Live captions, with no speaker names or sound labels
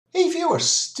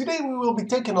viewers, today we will be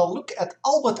taking a look at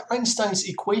Albert Einstein's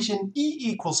equation E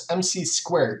equals mc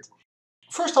squared.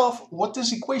 First off, what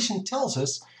this equation tells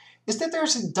us is that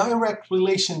there's a direct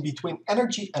relation between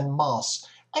energy and mass.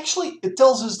 Actually, it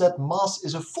tells us that mass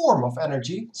is a form of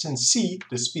energy, since c,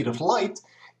 the speed of light,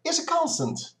 is a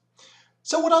constant.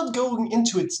 So without going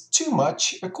into it too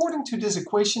much, according to this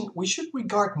equation, we should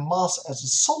regard mass as a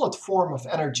solid form of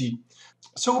energy.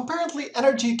 So apparently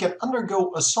energy can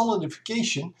undergo a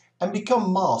solidification and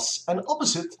become mass, and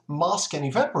opposite, mass can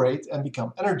evaporate and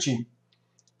become energy.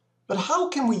 But how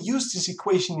can we use this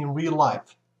equation in real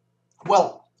life?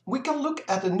 Well, we can look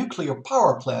at a nuclear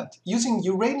power plant using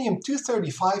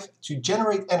uranium-235 to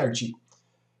generate energy.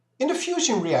 In the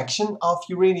fusion reaction of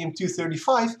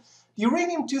uranium-235, the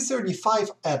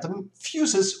uranium-235 atom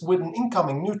fuses with an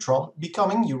incoming neutron,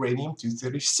 becoming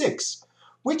uranium-236,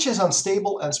 which is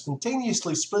unstable and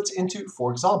spontaneously splits into,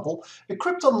 for example, a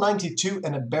krypton-92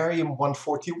 and a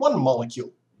barium-141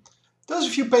 molecule. Those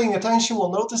of you paying attention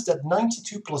will notice that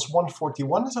 92 plus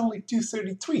 141 is only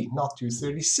 233, not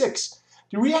 236.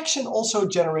 The reaction also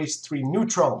generates 3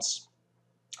 neutrons.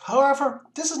 However,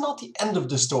 this is not the end of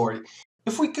the story.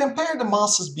 If we compare the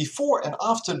masses before and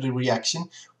after the reaction,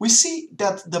 we see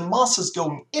that the masses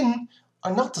going in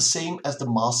are not the same as the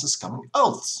masses coming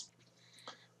out.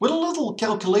 With a little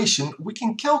calculation, we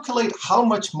can calculate how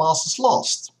much mass is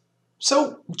lost.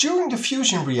 So, during the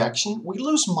fusion reaction, we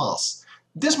lose mass.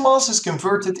 This mass is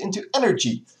converted into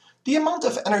energy. The amount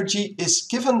of energy is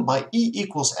given by E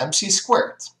equals mc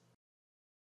squared.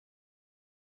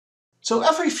 So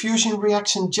every fusion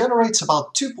reaction generates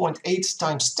about 2.8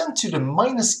 times 10 to the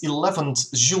minus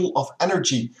 11th joule of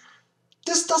energy.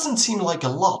 This doesn't seem like a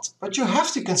lot, but you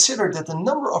have to consider that the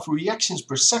number of reactions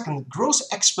per second grows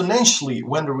exponentially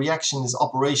when the reaction is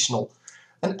operational.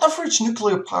 An average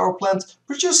nuclear power plant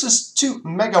produces 2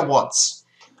 megawatts,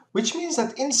 which means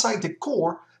that inside the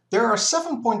core there are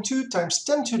 7.2 times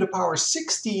 10 to the power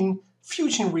 16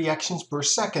 fusion reactions per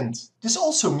second. This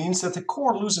also means that the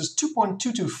core loses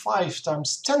 2.225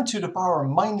 times 10 to the power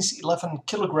minus 11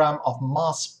 kilogram of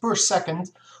mass per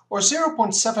second, or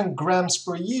 0.7 grams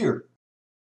per year.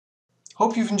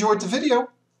 Hope you've enjoyed the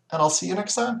video, and I'll see you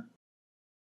next time.